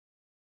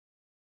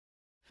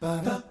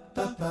Tell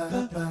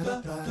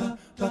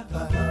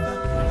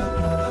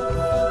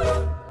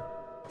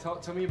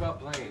me about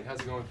Blaine.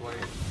 How's it going with Blaine?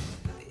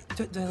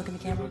 Do I look in the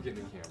camera? Look in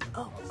the camera.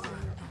 Oh,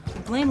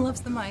 Blaine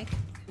loves the mic.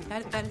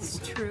 That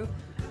is true.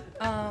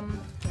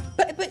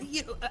 But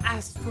you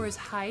asked for his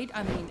height.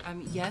 I mean,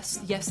 yes,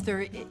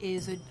 there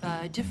is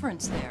a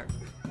difference there,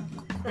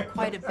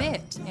 quite a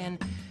bit.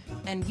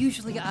 And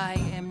usually I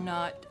am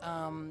not,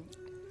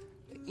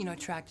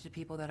 attracted to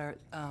people that are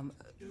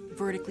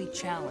vertically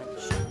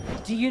challenged.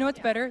 Do you know what's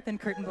better than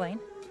Kurt and Blaine?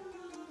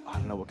 I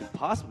don't know what could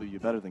possibly be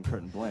better than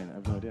Kurt and Blaine. I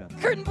have no idea.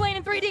 Kurt and Blaine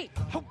in 3D.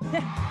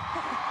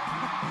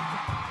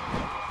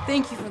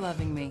 Thank you for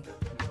loving me.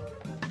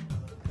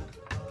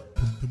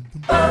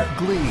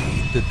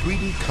 Glee, the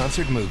 3D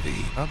concert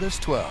movie,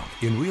 August 12th,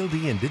 in Real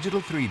D and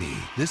Digital 3D.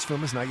 This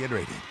film is not yet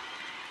rated.